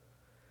about.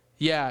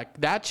 Yeah,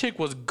 that chick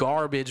was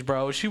garbage,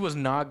 bro. She was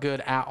not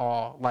good at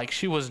all. Like,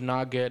 she was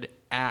not good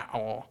at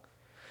all.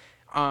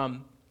 I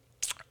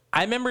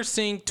remember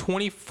seeing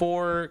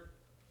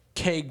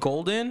 24K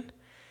Golden,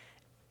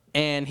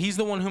 and he's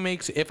the one who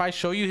makes. If I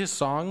show you his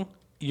song,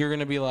 you're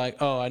gonna be like,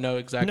 "Oh, I know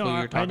exactly what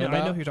you're talking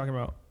about." I know who you're talking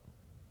about.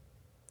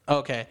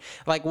 Okay,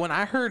 like when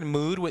I heard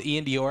 "Mood" with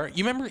Ian Dior,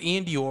 you remember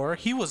Ian Dior?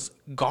 He was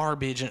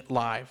garbage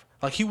live.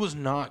 Like he was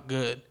not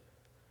good.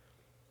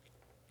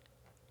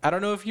 I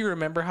don't know if you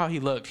remember how he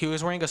looked. He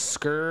was wearing a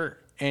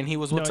skirt and he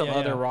was with some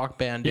other rock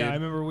band dude. Yeah, I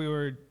remember we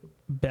were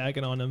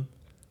bagging on him.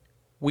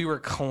 We were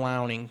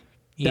clowning.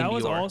 That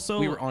was also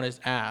we were on his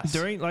ass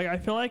I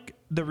feel like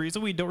the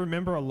reason we don't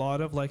remember a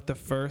lot of like the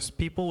first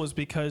people was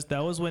because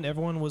that was when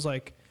everyone was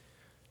like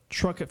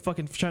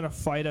fucking trying to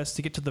fight us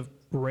to get to the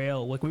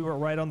rail. Like we were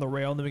right on the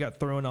rail and then we got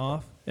thrown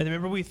off. And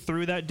remember we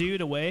threw that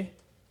dude away?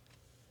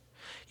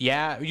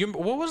 Yeah,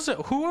 what was it?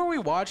 Who were we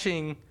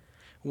watching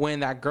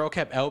when that girl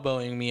kept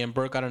elbowing me and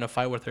Brooke got in a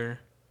fight with her?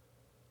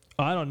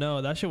 I don't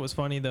know. That shit was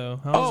funny though.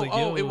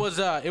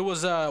 It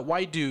was a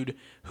white dude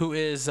who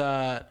is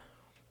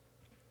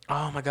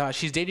oh my gosh,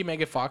 he's dating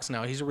Megan Fox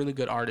now. He's a really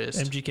good artist.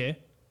 MGK.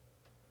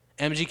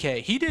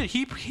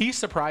 He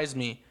surprised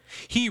me.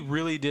 He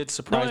really did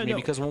surprise me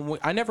because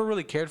I never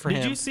really cared for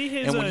him. Did you see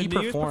his New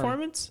Year's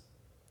performance?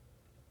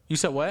 You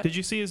said what? Did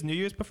you see his New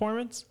Year's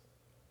performance?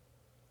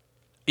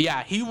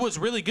 Yeah, he was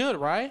really good,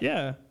 right?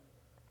 Yeah.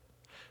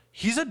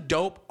 He's a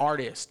dope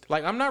artist.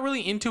 Like I'm not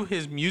really into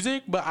his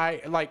music, but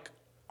I like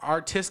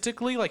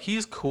artistically, like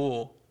he's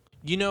cool.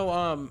 You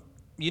know,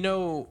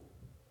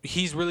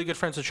 he's really good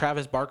friends with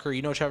Travis Barker.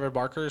 You know Travis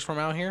Barker is from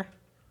out here?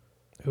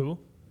 Who?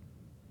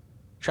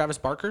 Travis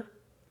Barker?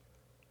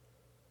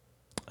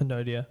 No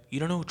idea. You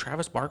don't know who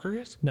Travis Barker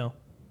is? No.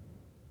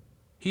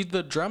 He's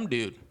the drum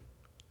dude.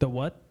 The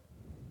what?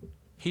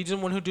 He's the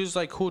one who does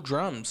like cool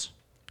drums.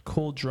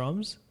 Cool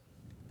drums?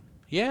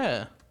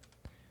 Yeah.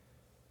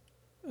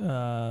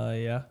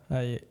 Yeah.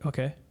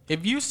 Okay.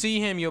 If you see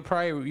him,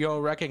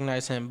 you'll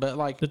recognize him. But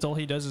like, that's all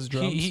he does is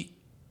drums.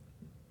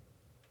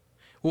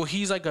 Well,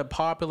 he's like a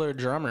popular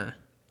drummer.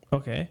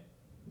 Okay.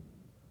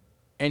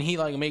 And he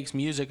like makes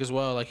music as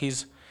well. Like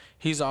he's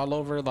all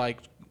over. Like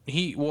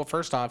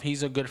first off,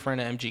 he's a good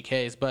friend of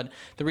MGK's. But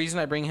the reason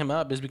I bring him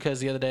up is because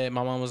the other day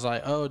my mom was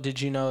like, "Oh,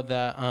 did you know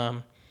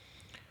that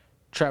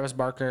Travis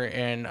Barker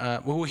and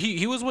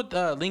he was with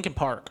Linkin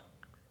Park?"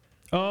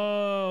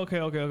 Oh,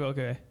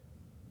 okay.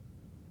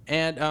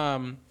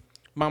 And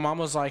my mom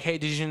was like, "Hey,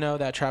 did you know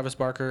that Travis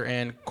Barker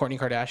and Kourtney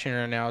Kardashian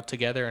are now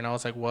together?" And I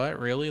was like, "What?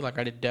 Really? Like,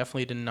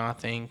 definitely did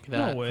not think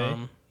that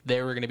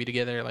they were gonna be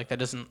together. Like, that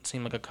doesn't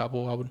seem like a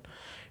couple I would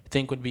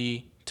think would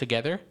be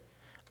together.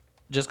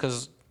 Just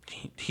because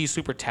he's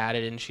super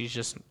tatted and she's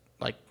just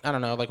like, I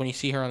don't know. Like when you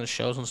see her on the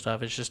shows and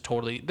stuff, it's just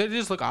they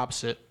just look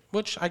opposite.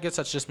 Which I guess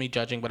that's just me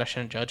judging, but I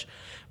shouldn't judge.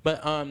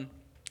 But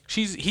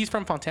he's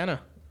from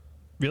Fontana.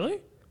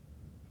 Really?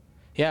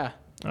 Yeah.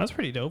 That's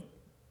pretty dope.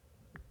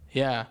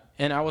 Yeah,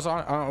 and I went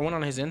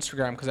on his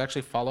Instagram because I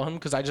actually follow him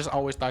because I just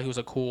always thought he was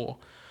a cool,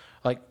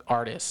 like,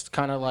 artist,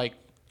 kind of like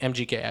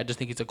MGK. I just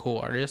think he's a cool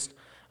artist.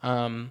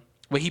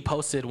 But he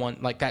posted one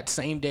like that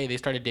same day they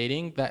started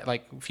dating. That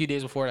like a few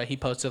days before that, he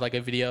posted like a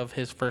video of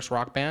his first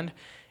rock band,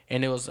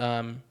 and it was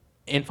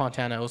in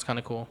Fontana. It was kind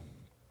of cool.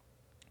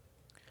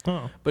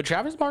 Oh, but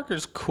Travis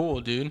Barker's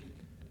cool, dude.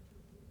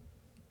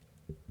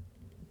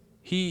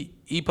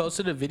 He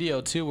posted a video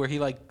too where he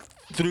like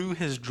threw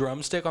his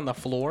drumstick on the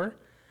floor.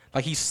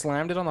 Like, he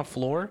slammed it on the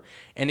floor,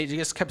 and it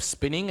just kept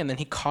spinning, and then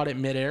he caught it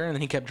midair, and then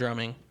he kept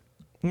drumming.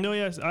 No,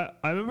 yes. I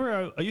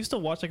remember I used to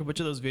watch, like, a bunch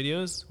of those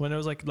videos when there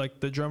was,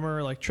 like the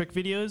drummer, like, trick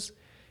videos.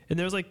 And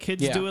there was, like,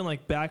 kids doing,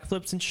 like,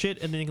 backflips and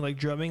shit, and then, like,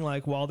 drumming,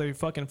 like, while they're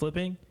fucking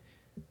flipping.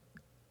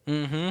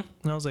 Mm-hmm. And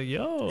I was like,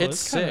 yo, it's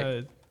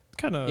sick.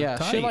 Kind of yeah,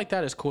 tight. Shit like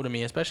that is cool to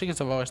me, especially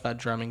because I've always thought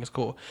drumming is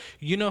cool.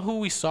 You know who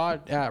we saw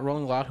at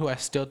Rolling Loud who I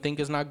still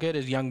think is not good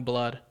is Young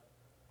Blood.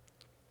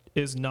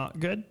 Is not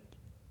good?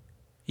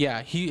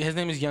 Yeah, his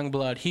name is Young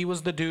Blood. He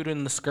was the dude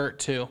in the skirt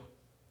too,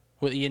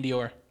 with Ian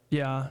Dior.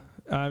 Yeah,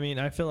 I mean,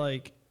 I feel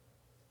like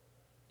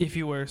if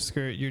you wear a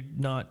skirt, you're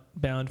not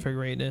bound for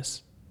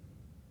greatness.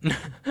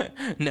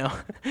 No,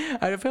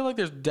 I feel like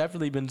there's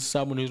definitely been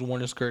someone who's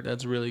worn a skirt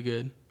that's really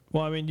good.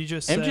 Well, I mean, you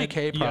just MGK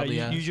said, probably.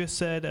 Yeah, you just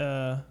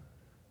said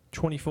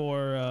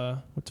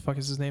 24. What the fuck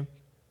is his name?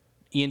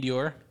 Ian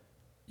Dior.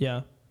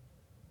 Yeah.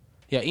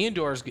 Yeah, Ian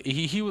Dior's.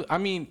 He. I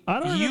mean,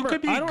 you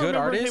could be a good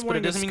artist, but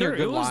it doesn't mean you're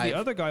good live. It was the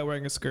other guy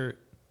wearing a skirt.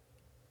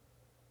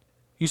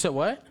 You said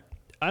what?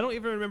 I don't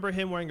even remember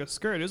him wearing a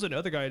skirt. It was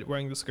another guy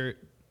wearing the skirt.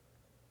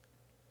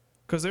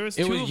 Because there was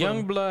two of them. It was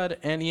Youngblood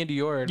and Ian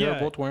Dior. They were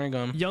both wearing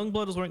them.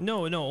 Youngblood was wearing...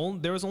 No.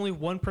 There was only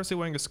one person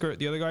wearing a skirt.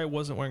 The other guy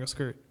wasn't wearing a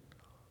skirt.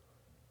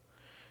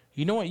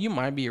 You know what? You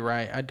might be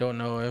right. I don't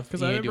know if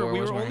because I remember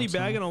we were only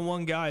bagging on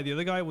one guy. The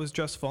other guy was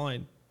just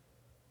fine.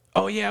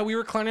 Oh yeah, we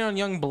were clowning on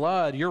Young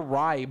Blood. You're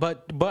right,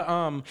 but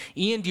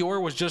Ian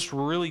Dior was just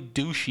really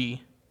douchey.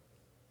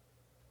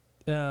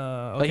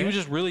 Okay. Like he was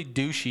just really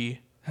douchey.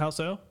 How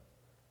so?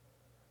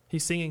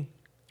 He's singing.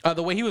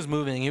 The way he was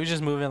moving, he was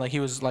just moving like he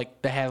was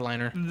like the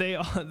headliner. They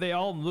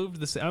all moved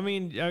the same. I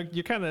mean,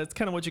 it's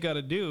kind of what you got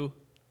to do.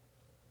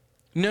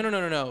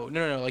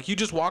 No. Like you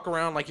just walk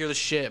around like you're the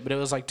shit, but it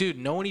was like, dude,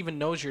 no one even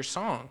knows your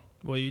song.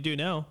 Well, you do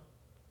now.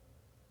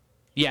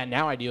 Yeah,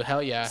 now I do.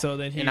 Hell yeah. So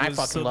then I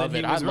fucking love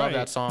it. I love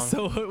that song.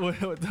 So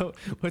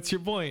what's your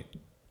point?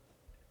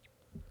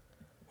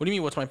 What do you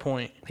mean? What's my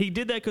point? He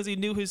did that because he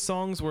knew his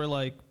songs were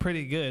like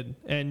pretty good,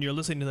 and you're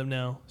listening to them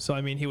now. So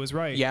I mean, he was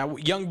right. Yeah,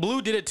 Young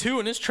Blue did it too,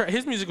 and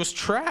his music was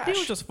trash. He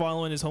was just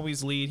following his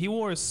homie's lead. He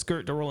wore a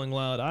skirt to Rolling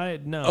Loud.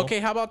 Okay,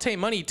 how about Tay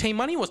Money? Tay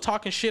Money was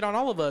talking shit on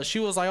all of us. She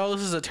was like, "Oh,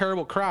 this is a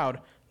terrible crowd."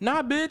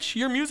 Nah, bitch,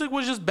 your music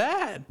was just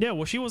bad. Yeah,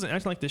 well, she wasn't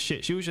acting like this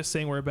shit. She was just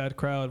saying we're a bad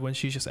crowd when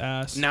she's just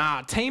asked.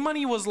 Nah, Tay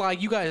Money was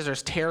like, you guys are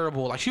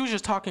terrible. Like, she was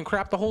just talking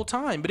crap the whole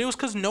time. But it was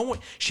because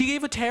she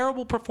gave a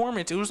terrible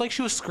performance. It was like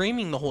she was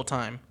screaming the whole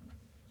time.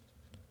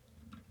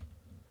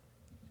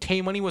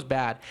 Tay Money was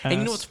bad. And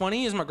you know what's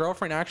funny is my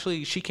girlfriend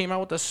she came out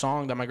with a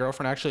song that my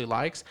girlfriend actually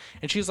likes.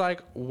 And she's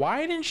like,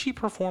 why didn't she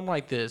perform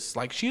like this?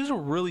 Like, she's a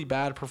really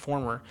bad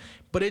performer.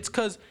 But it's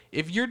because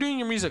if you're doing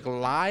your music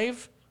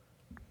live...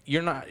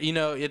 You're not,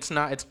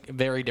 it's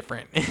very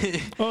different.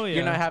 Oh, yeah.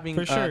 You're not having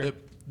for sure.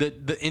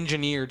 the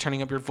engineer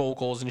turning up your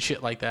vocals and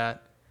shit like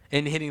that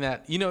and hitting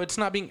that. It's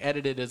not being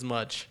edited as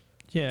much.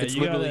 Yeah, it's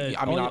literally,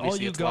 all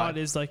you got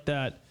is like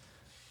that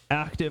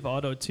active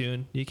auto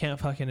tune. You can't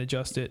fucking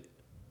adjust it.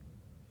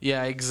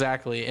 Yeah,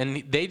 exactly.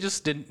 And they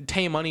just didn't.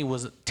 Tay Money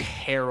was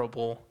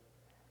terrible.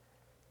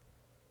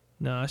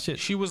 Nah, shit.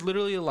 She was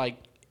literally like,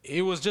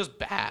 it was just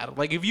bad.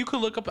 Like, if you could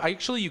look up,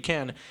 actually, you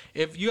can.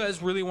 If you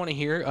guys really want to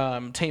hear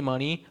Tay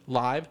Money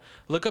live,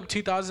 look up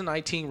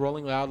 2019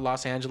 Rolling Loud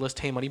Los Angeles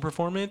Tay Money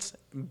performance.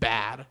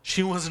 Bad.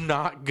 She was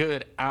not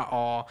good at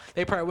all.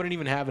 They probably wouldn't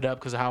even have it up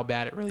because of how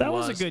bad it really was. That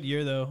was a good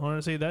year, though.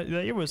 Honestly, that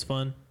year was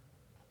fun.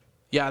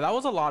 Yeah, that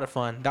was a lot of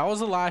fun. That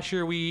was the last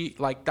year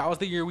that was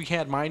the year we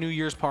had my New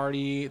Year's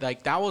party.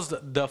 Like, that was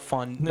the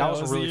fun. That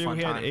was a really fun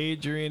time. We had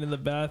Adrian in the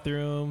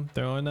bathroom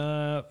throwing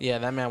up. Yeah,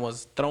 that man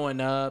was throwing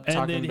up, and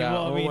talking then,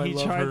 about, he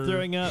tried her.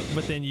 throwing up,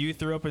 but then you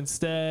threw up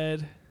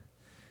instead.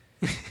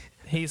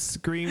 He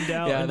screamed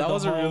out. Yeah, into that the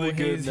was a really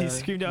good. He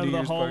screamed out New into the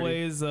Year's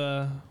party.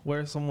 hallways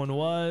where someone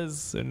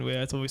was, and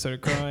that's when we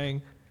started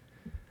crying.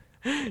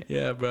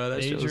 Yeah, bro,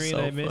 that shit was Adrian,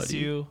 so I miss funny.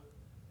 you.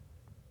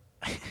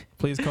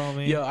 Please call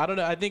me. Yo, I don't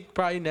know. I think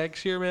probably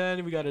next year,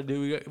 man,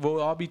 we'll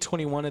all be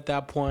 21 at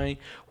that point.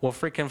 We'll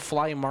freaking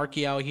fly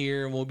Marky out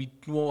here, and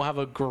we'll have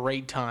a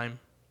great time.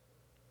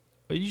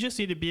 But you just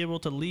need to be able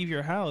to leave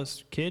your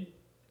house, kid.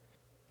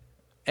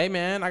 Hey,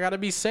 man, I gotta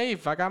be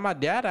safe. I got my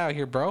dad out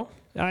here, bro.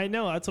 I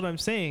know. That's what I'm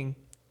saying.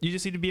 You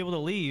just need to be able to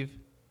leave.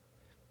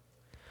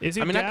 I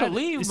could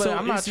leave, but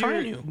I'm not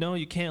trying to. No,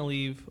 you can't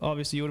leave.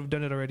 Obviously, you would have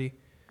done it already.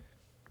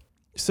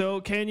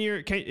 So,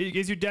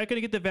 is your dad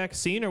gonna get the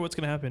vaccine, or what's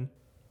gonna happen?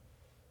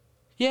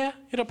 Yeah,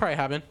 it'll probably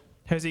happen.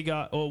 Has he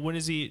got? Oh, when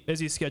is he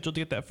scheduled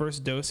to get that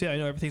first dose? Yeah, I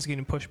know everything's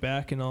getting pushed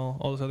back and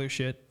all this other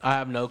shit. I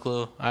have no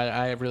clue.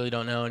 I really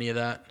don't know any of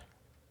that.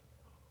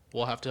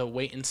 We'll have to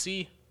wait and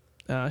see.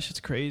 It's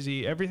just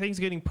crazy. Everything's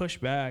getting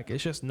pushed back.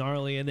 It's just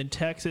gnarly. And then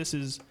Texas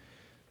is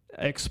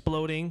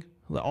exploding.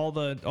 All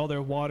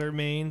their water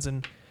mains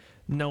and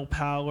no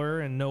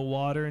power and no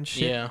water and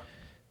shit. Yeah.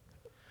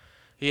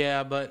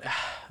 Yeah, but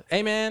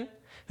hey, man,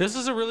 this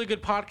is a really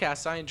good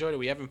podcast. I enjoyed it.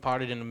 We haven't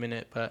potted in a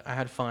minute, but I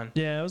had fun.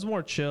 Yeah, it was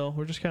more chill.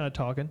 We're just kind of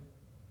talking.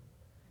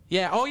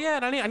 Yeah. Oh, yeah.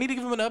 And I need to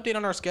give him an update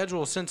on our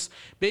schedule since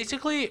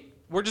basically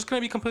we're just going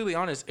to be completely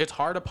honest. It's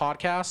hard to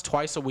podcast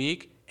twice a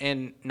week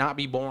and not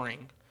be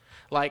boring.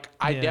 Like,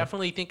 I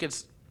definitely think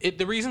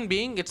the reason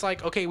being, it's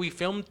like, okay, we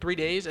filmed 3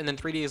 days and then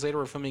 3 days later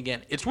we're filming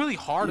again. It's really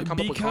hard to come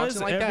up with content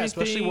like that,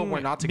 especially when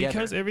we're not together.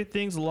 Because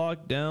everything's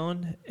locked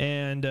down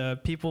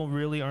and people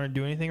really aren't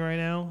doing anything right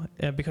now,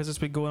 and because it's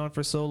been going on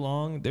for so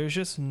long, there's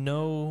just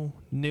no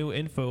new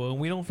info, and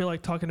we don't feel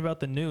like talking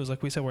about the news.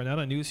 Like we said, we're not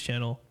a news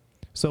channel.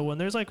 So when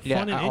there's like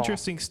fun and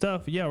interesting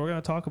stuff, we're going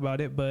to talk about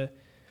it, but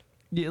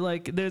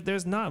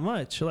there's not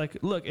much. Like,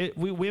 look,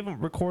 we haven't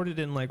recorded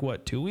in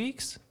 2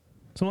 weeks?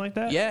 Something like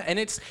that? Yeah, and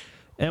it's...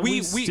 And me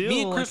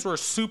and Chris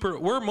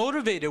we're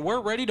motivated.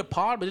 We're ready to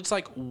pod, but it's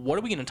like, what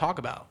are we going to talk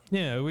about?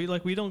 Yeah, we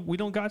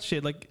don't got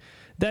shit. Like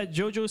that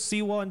JoJo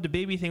Siwa and the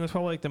baby thing was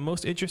probably the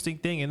most interesting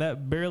thing, and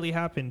that barely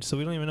happened, so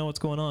we don't even know what's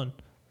going on.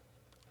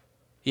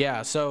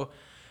 Yeah, so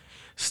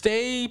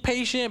stay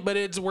patient, but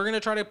we're going to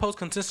try to post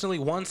consistently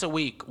once a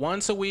week.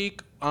 We'll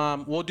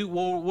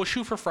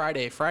shoot for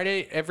Friday.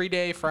 Friday every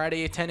day,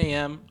 Friday at 10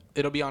 a.m.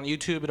 It'll be on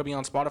YouTube. It'll be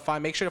on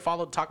Spotify. Make sure to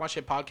follow the Talk My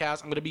Shit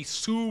podcast. I'm going to be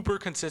super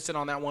consistent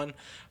on that one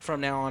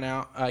from now on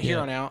out, here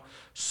on out.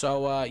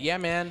 So, yeah,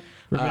 man.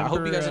 I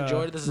hope you guys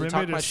enjoyed it. This is the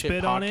Talk My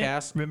Shit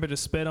podcast. Remember to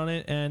spit on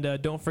it. And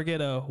don't forget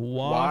to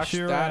wash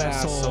your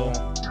asshole.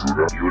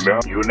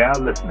 You're now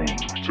listening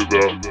to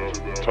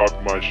the Talk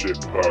My Shit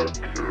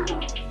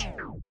podcast.